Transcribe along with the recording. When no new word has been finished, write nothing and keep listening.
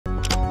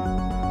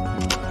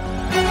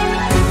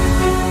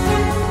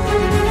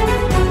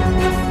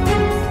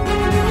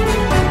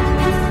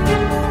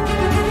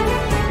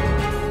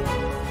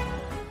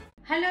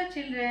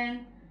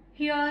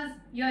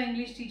your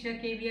English teacher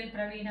KVL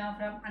Praveena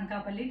from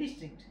Anakapalli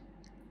district.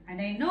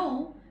 And I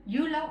know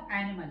you love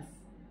animals.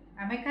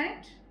 Am I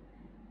correct?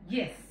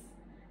 Yes.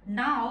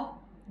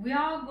 Now we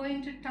are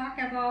going to talk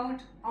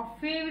about our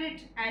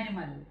favorite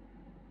animal.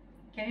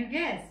 Can you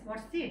guess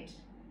what's it?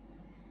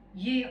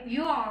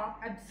 You are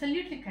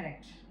absolutely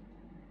correct.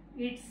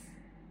 It's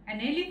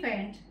an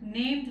elephant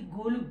named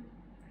Golu.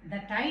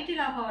 The title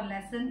of our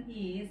lesson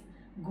is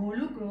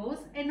Golu grows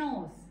a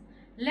nose.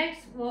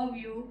 Let's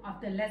overview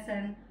of the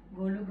lesson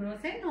Golu grows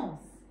a nose.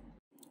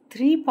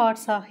 Three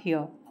parts are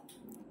here.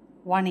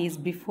 One is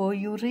before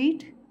you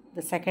read,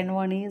 the second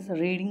one is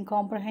reading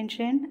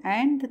comprehension,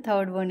 and the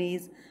third one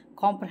is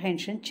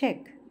comprehension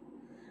check.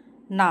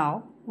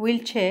 Now we'll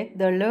check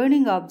the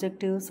learning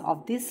objectives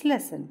of this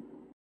lesson.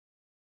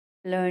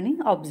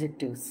 Learning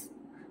objectives.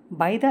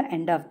 By the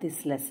end of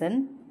this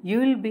lesson, you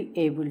will be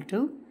able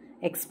to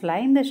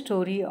explain the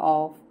story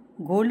of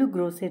Golu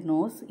grows a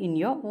nose in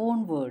your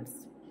own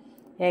words.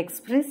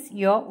 Express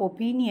your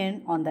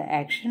opinion on the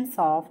actions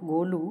of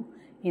Golu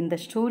in the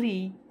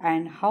story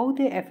and how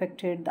they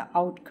affected the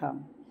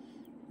outcome.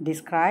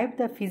 Describe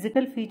the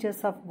physical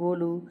features of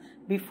Golu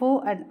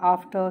before and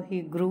after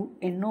he grew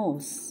a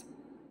nose.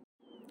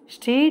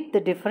 State the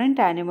different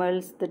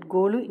animals that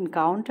Golu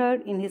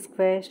encountered in his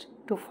quest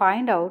to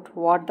find out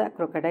what the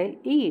crocodile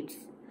eats.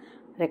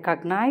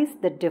 Recognize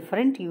the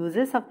different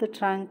uses of the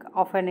trunk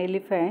of an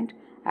elephant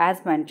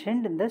as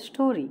mentioned in the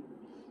story.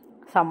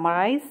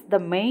 Summarize the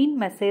main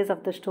message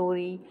of the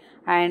story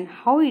and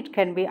how it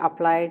can be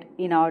applied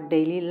in our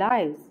daily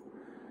lives.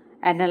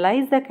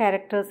 Analyze the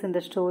characters in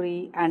the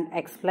story and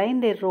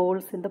explain their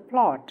roles in the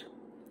plot.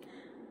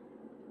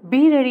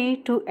 Be ready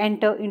to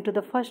enter into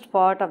the first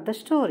part of the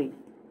story.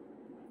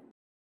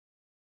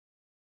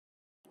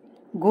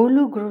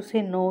 Golu grows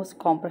a nose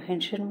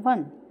comprehension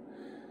 1.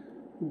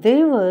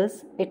 There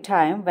was a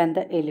time when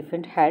the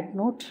elephant had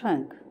no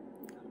trunk.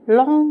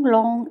 Long,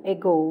 long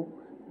ago,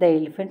 the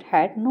elephant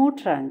had no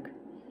trunk.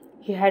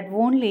 He had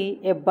only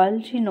a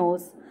bulgy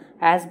nose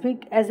as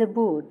big as a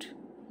boot.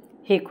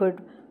 He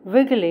could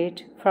wiggle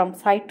it from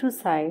side to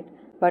side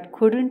but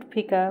couldn't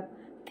pick up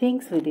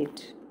things with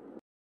it.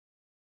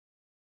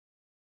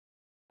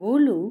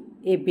 Golu,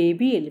 a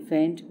baby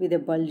elephant with a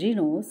bulgy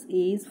nose,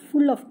 is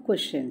full of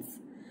questions.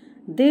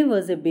 There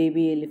was a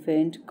baby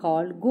elephant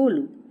called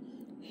Golu.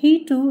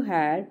 He too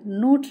had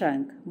no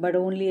trunk but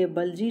only a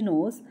bulgy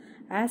nose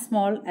as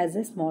small as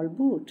a small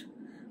boot.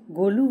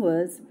 Golu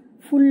was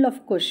full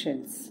of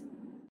questions.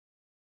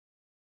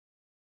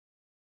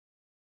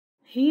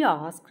 He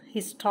asked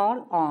his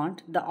tall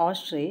aunt, the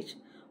ostrich,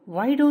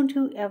 "Why don't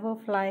you ever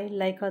fly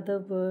like other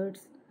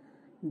birds?"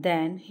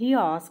 Then he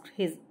asked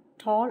his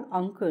tall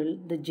uncle,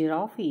 the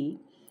giraffe,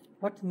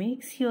 "What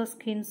makes your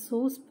skin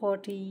so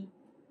spotty?"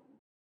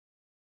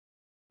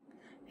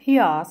 He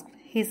asked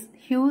his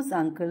huge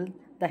uncle,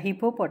 the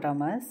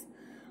hippopotamus,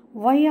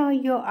 "Why are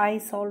your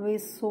eyes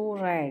always so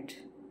red?"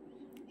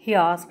 He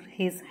asked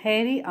his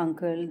hairy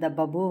uncle, the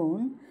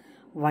baboon,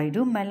 "Why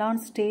do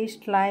melons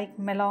taste like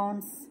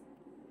melons?"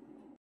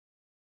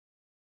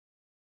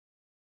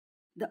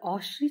 The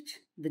ostrich,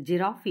 the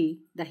giraffe,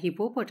 the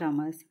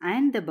hippopotamus,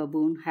 and the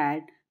baboon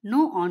had no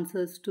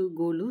answers to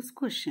Golu's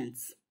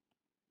questions.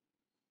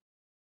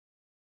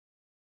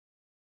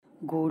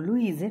 "Golu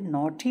is a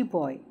naughty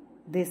boy,"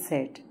 they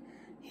said.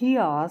 "He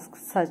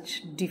asks such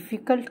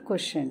difficult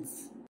questions.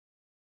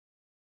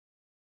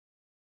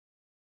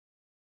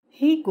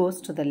 He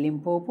goes to the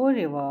Limpopo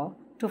River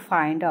to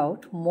find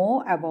out more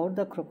about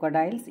the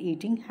crocodile's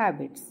eating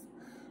habits."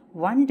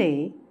 One day,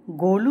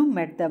 Golu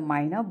met the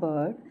myna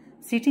bird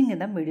sitting in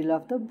the middle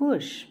of the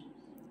bush.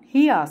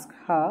 He asked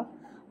her,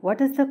 "What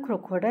does the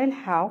crocodile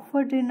have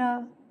for dinner?"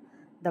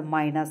 The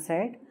myna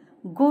said,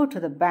 "Go to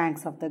the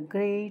banks of the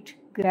great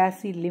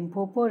grassy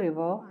Limpopo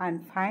River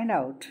and find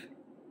out."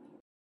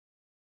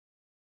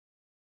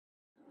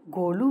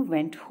 Golu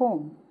went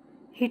home.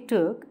 He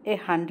took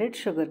 100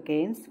 sugar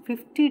canes,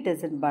 50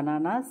 dozen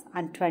bananas,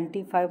 and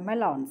 25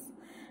 melons.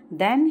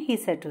 Then he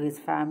said to his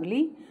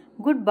family,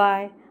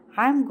 "Goodbye,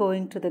 I am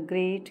going to the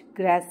great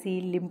grassy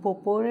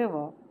Limpopo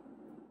River.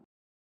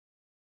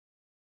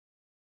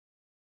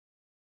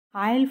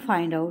 I'll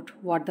find out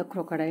what the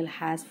crocodile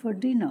has for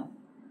dinner."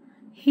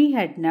 He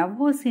had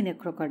never seen a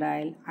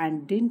crocodile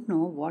and didn't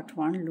know what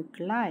one looked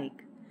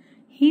like.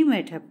 He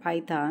met a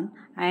python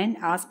and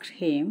asked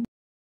him,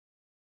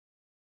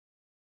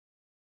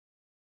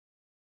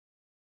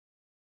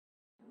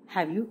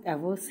 "Have you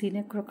ever seen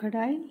a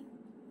crocodile?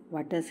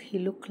 What does he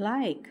look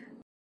like?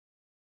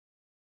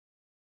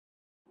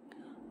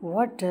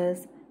 What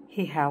does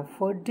he have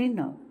for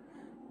dinner?"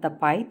 The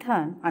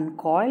python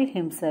uncoiled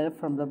himself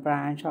from the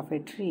branch of a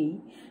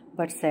tree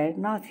but said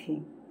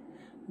nothing.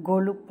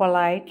 Golu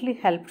politely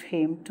helped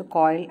him to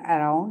coil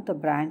around the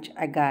branch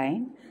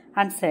again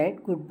and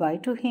said goodbye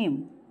to him.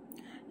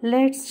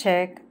 Let's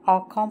check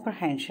our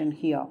comprehension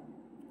here.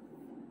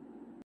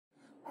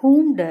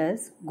 Whom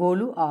does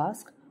Golu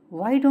ask,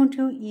 "Why don't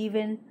you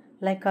even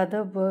like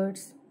other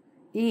birds?"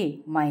 A.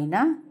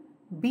 Myna,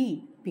 B.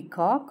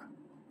 Peacock,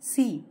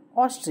 C.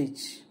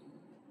 Ostrich.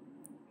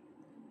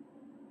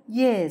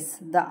 Yes,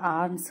 the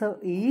answer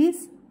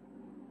is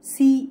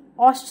C.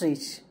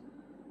 Ostrich.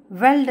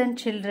 Well done,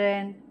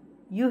 children.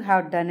 You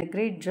have done a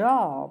great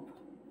job.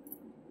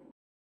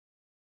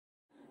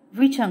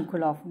 Which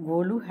uncle of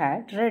Golu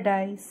had red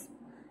eyes?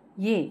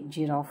 A.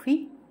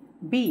 Giraffe.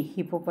 B.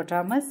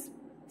 Hippopotamus.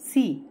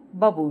 C.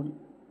 Baboon.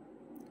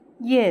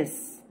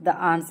 Yes, the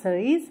answer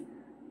is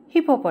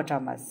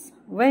hippopotamus.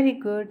 Very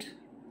good.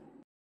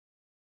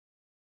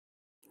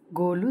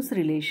 Golu's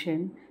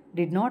relation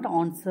did not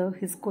answer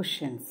his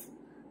questions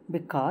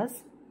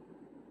because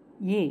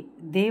A.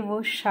 They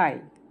were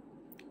shy.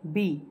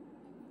 B.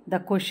 The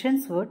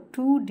questions were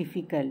too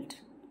difficult.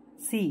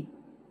 C.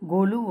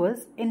 Golu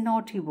was a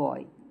naughty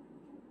boy.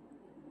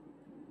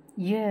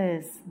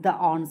 Yes, the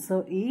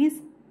answer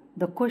is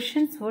the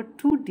questions were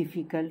too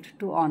difficult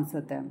to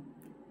answer them.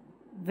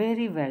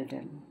 Very well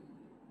done.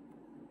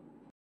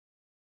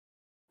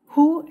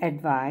 Who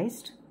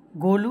advised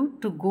Golu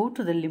to go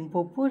to the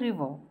Limpopo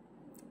River?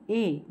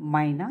 A.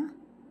 Myna.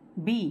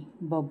 B.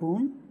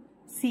 Baboon.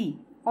 C.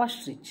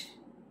 Ostrich.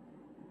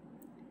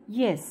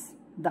 Yes,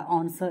 the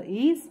answer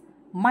is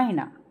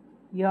Myna.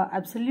 You are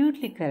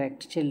absolutely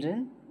correct,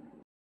 children.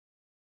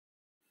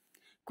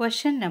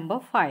 Question number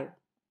 5.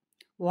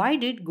 Why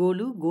did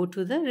Golu go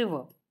to the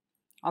river?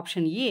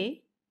 Option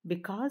A.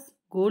 Because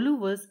Golu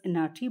was a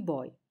naughty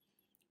boy.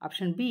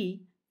 Option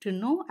B. To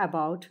know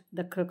about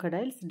the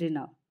crocodile's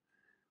dinner.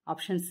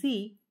 Option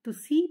C. To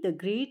see the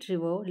great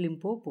river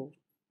Limpopo.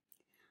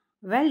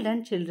 Well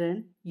done,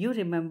 children. You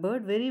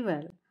remembered very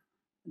well.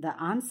 The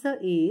answer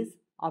is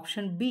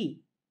option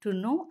B. To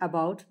know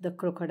about the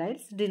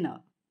crocodile's dinner.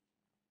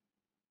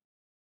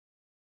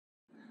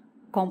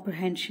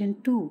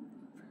 Comprehension 2.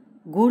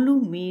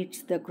 Golu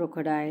meets the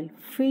crocodile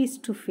face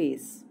to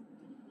face.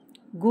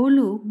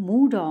 Golu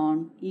moved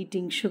on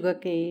eating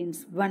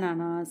sugarcanes,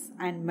 bananas,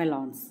 and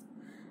melons.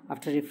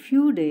 After a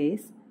few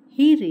days,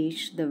 he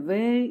reached the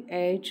very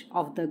edge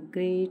of the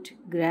great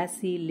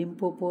grassy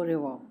Limpopo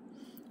River.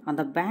 On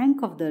the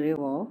bank of the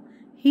river,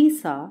 he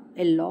saw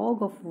a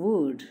log of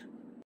wood.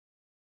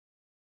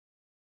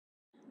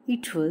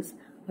 It was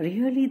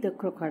really the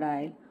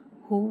crocodile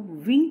who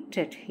winked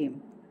at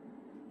him.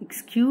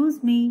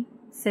 "Excuse me,"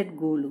 said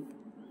Golu.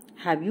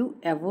 "Have you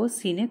ever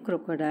seen a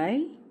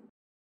crocodile?"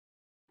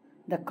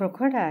 The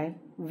crocodile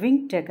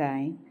winked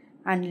again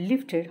and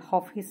lifted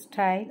half his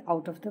tail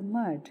out of the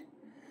mud.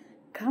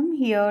 "Come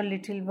here,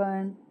 little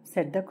one,"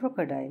 said the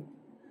crocodile.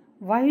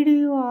 "Why do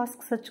you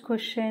ask such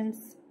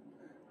questions?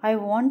 I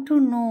want to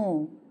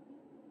know."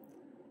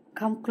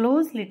 "Come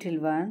close, little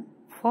one,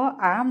 for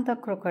I am the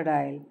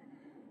crocodile."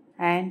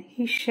 And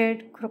he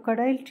shed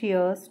crocodile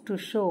tears to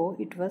show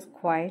it was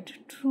quite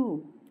true.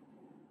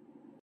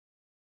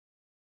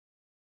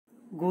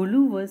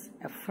 Golu was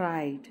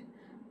afraid,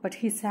 but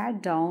he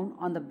sat down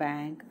on the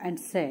bank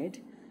and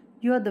said,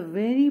 "You are the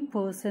very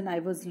person I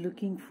was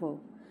looking for.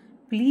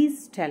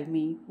 Please tell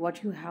me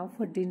what you have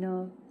for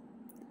dinner."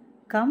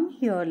 "Come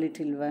here,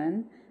 little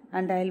one,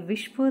 and I'll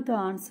whisper the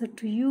answer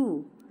to you,"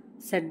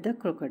 said the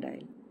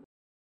crocodile.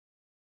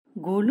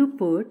 Golu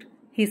put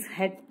his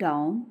head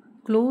down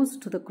close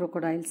to the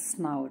crocodile's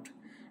snout,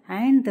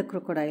 and the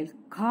crocodile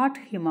caught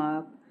him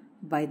up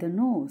by the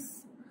nose.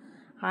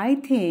 "I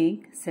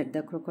think," said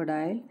the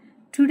crocodile,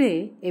 "today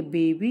a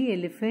baby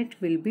elephant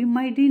will be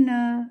my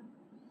dinner."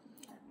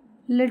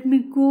 "Let me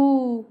go!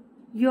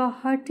 You're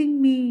hurting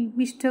me,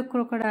 Mr.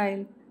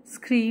 Crocodile!"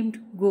 screamed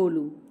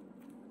Golu.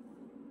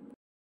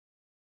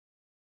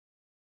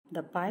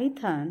 The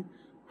python,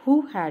 who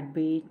had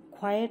been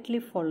quietly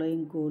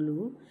following Golu,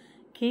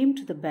 came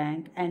to the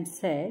bank and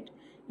said,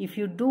 "If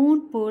you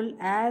don't pull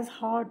as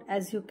hard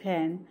as you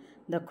can,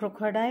 the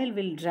crocodile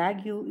will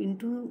drag you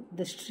into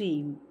the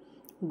stream."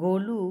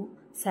 Golu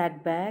sat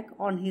back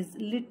on his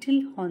little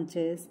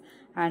haunches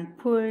and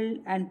pulled.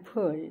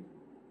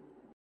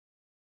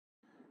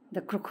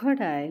 The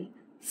crocodile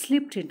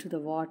slipped into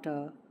the water,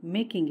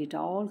 making it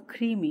all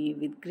creamy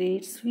with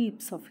great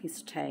sweeps of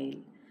his tail.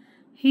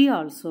 He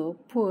also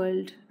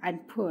pulled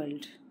and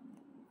pulled.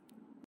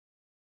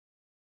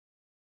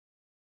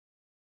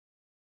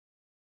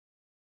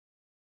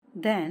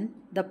 Then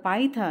the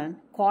python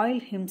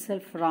coiled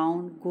himself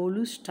round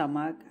Golu's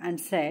stomach and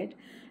said,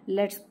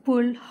 "Let's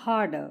pull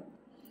harder."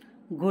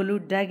 Golu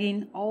dug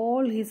in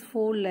all his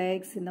 4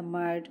 legs in the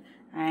mud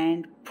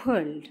and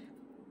pulled.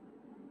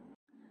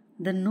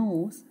 The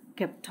nose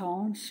kept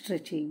on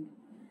stretching.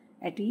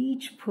 At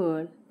each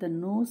pull, the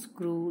nose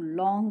grew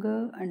longer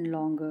and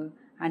longer,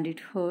 and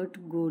it hurt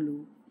Golu.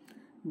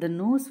 The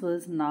nose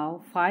was now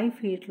 5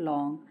 feet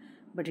long,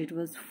 but it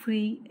was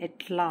free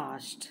at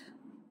last.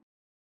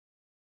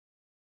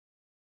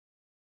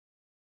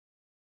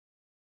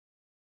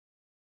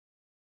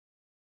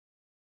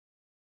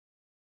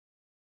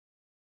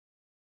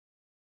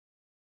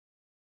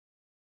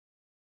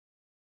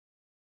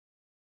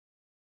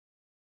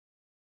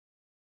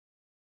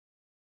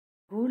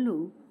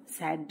 Golu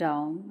sat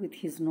down with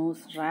his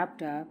nose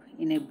wrapped up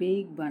in a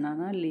big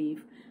banana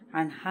leaf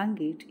and hung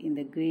it in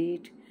the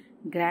great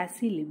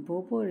grassy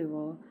Limpopo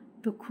River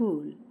to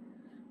cool.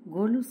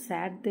 Golu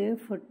sat there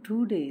for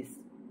 2 days,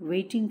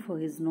 waiting for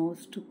his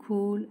nose to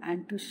cool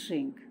and to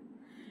shrink.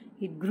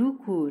 It grew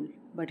cool,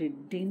 but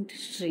it didn't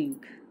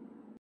shrink.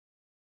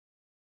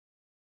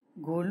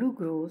 Golu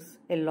grows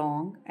a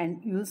long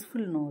and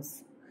useful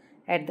nose.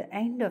 At the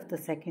end of the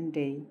second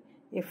day,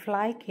 a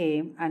fly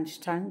came and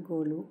stung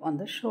Golu on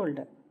the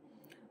shoulder.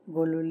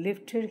 Golu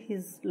lifted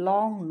his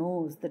long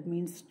nose, that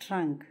means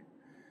trunk,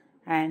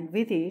 and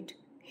with it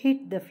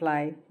hit the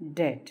fly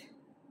dead.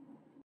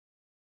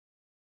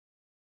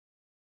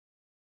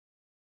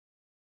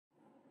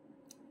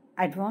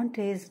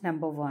 Advantage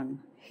number 1.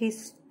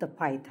 Hissed the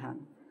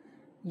python.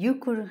 You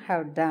could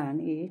have done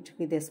it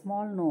with a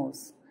small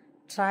nose.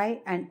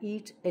 Try and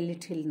eat a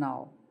little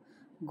now.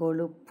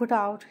 Golu put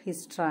out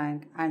his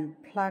trunk and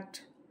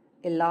plucked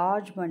a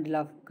large bundle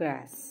of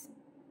grass.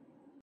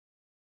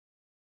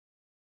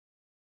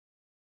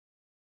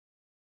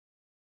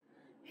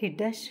 He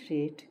dusted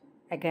it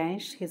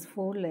against his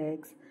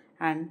forelegs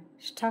and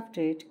stuffed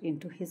it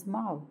into his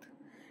mouth.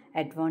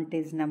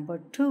 Advantage number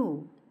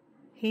 2.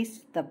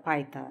 Hissed the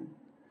python.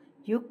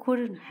 You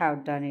couldn't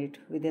have done it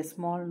with a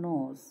small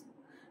nose.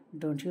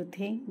 Don't you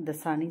think the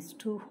sun is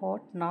too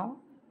hot now?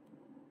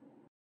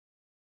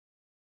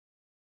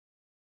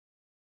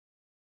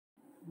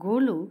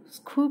 Golu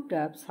scooped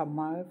up some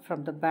mud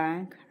from the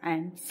bank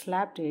and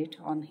slapped it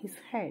on his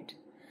head.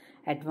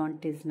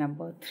 Advantage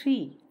number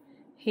 3.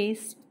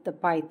 Hissed the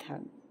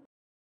python.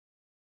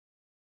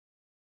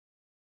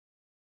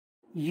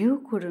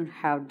 You couldn't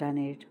have done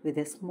it with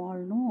a small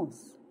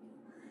nose.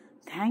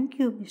 Thank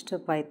you, Mr.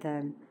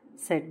 Python,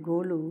 said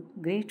Golu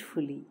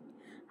gratefully.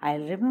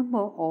 I'll remember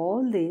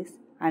all this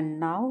and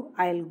now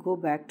I'll go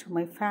back to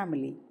my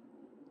family.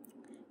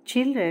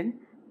 Children,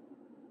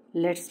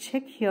 let's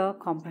check your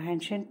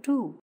comprehension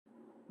too.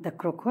 The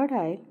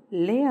crocodile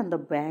lay on the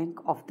bank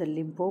of the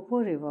Limpopo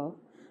River.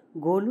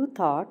 Golu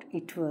thought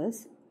it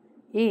was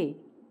A.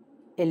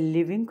 a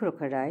living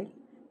crocodile,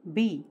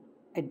 B.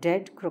 a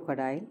dead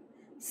crocodile,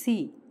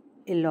 C.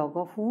 a log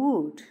of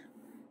wood.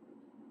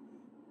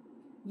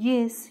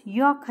 Yes,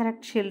 you are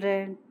correct,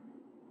 children.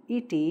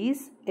 It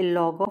is a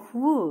log of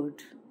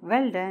wood.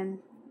 Well done.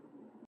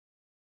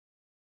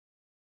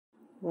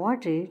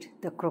 What did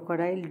the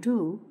crocodile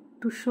do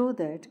to show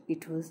that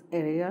it was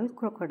a real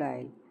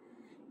crocodile?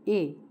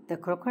 A. The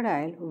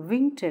crocodile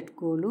winked at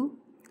Golu.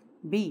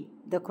 B.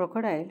 The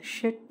crocodile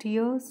shed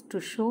tears to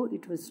show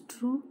it was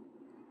true.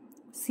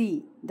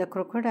 C. The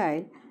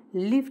crocodile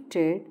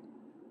lifted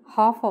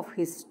half of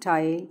his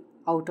tail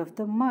out of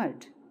the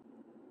mud.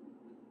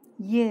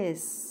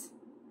 Yes.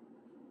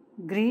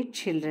 Great,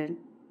 children.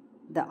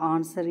 The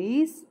answer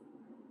is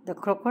the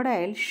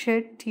crocodile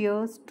shed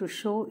tears to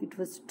show it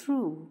was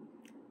true.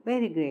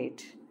 Very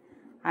great.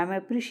 I am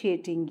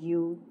appreciating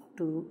you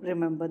to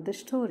remember the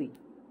story.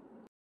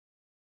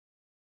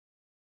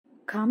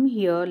 Come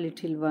here,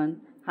 little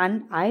one,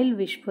 and I'll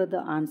whisper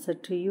the answer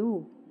to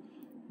you.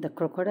 The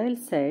crocodile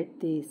said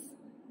this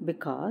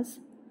because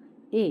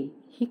A.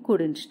 He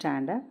couldn't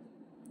stand up.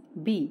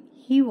 B.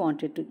 He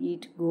wanted to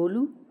eat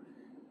Golu.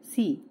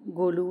 C.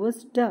 Golu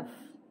was deaf.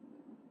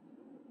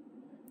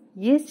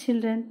 Yes,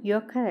 children, you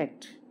are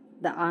correct.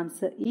 The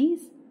answer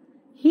is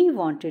he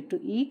wanted to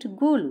eat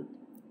Golu.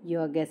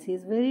 Your guess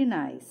is very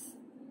nice.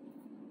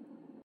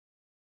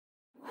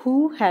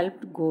 Who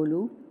helped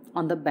Golu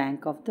on the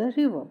bank of the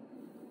river?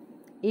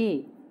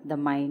 A. The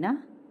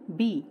myna.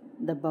 B.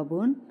 The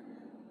baboon.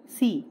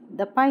 C.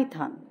 The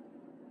python.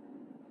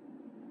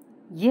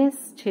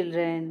 Yes,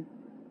 children.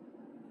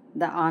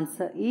 The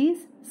answer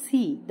is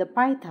C. The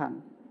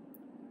python.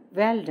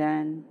 Well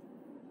done.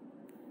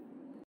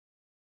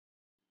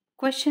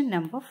 Question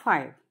number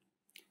 5.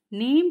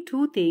 Name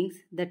 2 things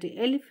that an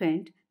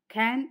elephant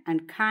can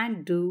and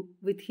can't do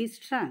with his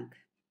trunk.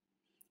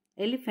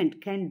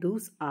 Elephant can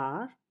do's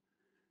are: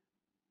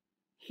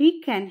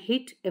 he can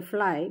hit a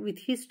fly with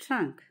his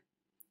trunk.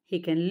 He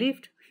can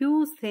lift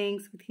huge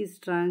things with his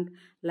trunk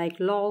like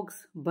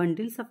logs,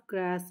 bundles of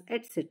grass,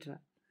 etc.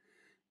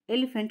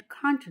 Elephant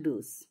can't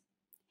do's: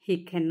 he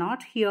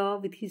cannot hear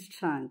with his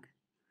trunk.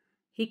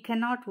 He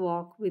cannot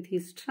walk with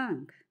his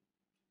trunk.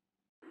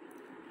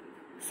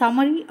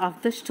 Summary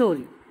of the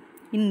story.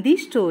 In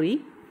this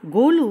story,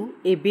 Golu,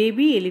 a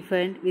baby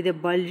elephant with a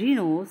bulgy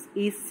nose,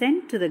 is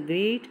sent to the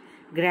great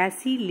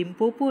grassy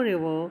Limpopo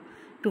River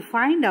to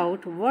find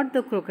out what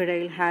the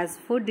crocodile has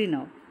for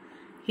dinner.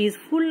 He is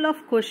full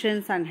of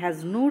questions and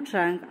has no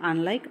trunk,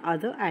 unlike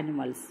other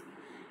animals.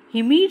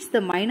 He meets the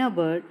myna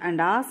bird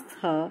and asks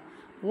her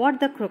what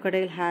the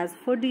crocodile has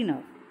for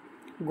dinner.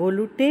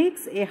 Golu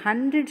takes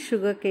 100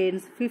 sugar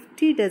canes,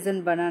 50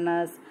 dozen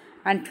bananas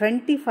and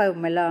 25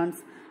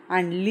 melons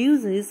and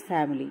leaves his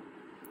family.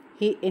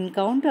 He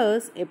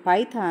encounters a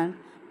python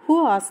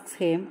who asks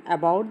him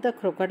about the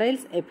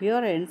crocodile's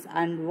appearance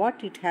and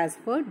what it has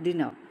for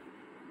dinner.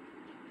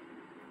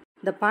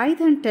 The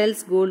python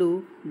tells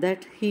Golu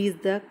that he is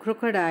the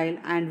crocodile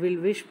and will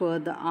whisper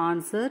the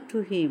answer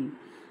to him.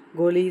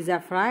 Golu is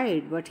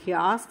afraid, but he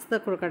asks the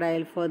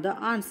crocodile for the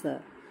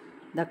answer.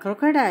 The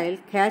crocodile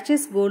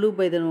catches Golu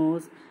by the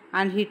nose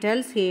and he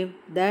tells him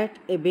that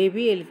a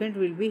baby elephant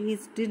will be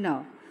his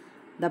dinner.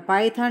 The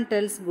python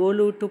tells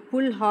Golu to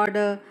pull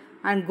harder,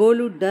 and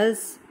Golu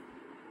does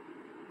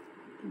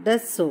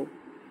so,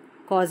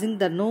 causing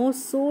the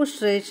nose so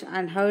stretched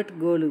and hurt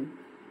Golu.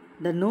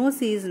 The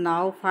nose is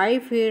now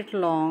 5 feet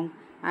long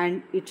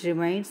and it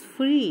remains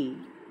free.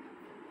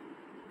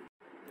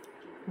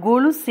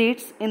 Golu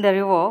sits in the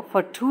river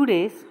for 2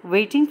 days,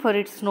 waiting for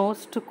its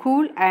nose to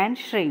cool and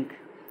shrink.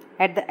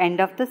 At the end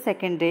of the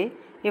second day,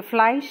 a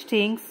fly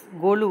stings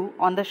Golu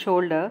on the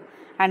shoulder,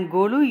 and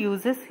Golu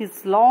uses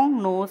his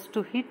long nose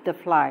to hit the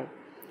fly.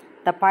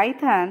 The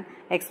python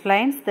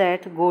explains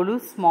that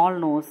Golu's small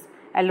nose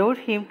allowed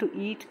him to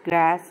eat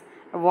grass,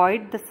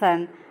 avoid the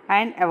sun,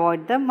 and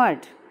avoid the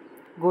mud.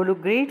 Golu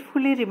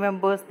gratefully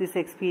remembers this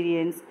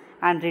experience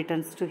and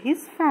returns to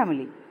his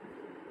family.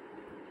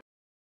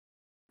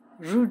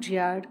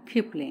 Rudyard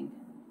Kipling.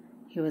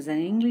 He was an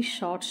English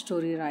short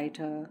story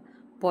writer,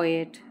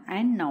 poet,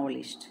 and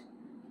novelist.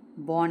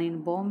 Born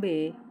in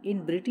Bombay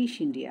in British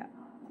India.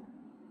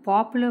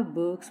 Popular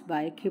books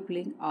by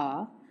Kipling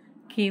are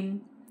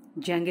Kim,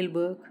 Jungle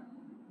Book,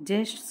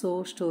 Just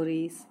So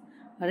Stories,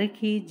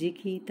 Rikki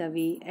Jikki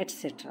Tavi,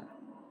 etc.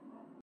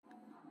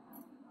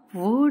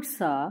 Words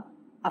are,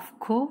 of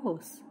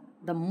course,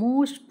 the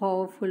most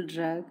powerful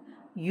drug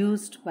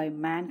used by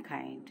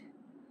mankind.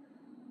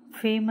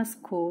 Famous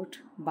quote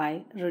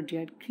by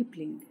Rudyard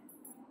Kipling.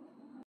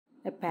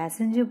 A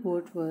passenger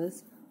boat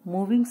was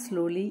moving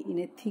slowly in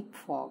a thick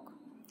fog.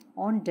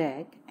 On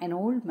deck, an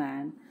old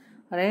man,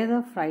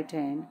 rather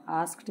frightened,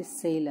 asked a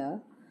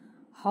sailor,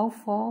 "How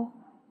far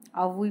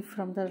are we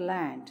from the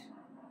land?"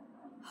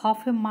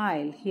 "Half a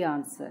mile," he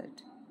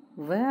answered.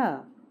 "Where?"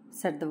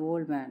 said the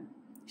old man.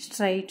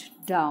 "Straight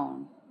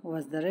down,"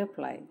 was the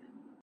reply.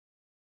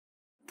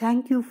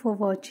 Thank you for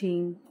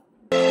watching.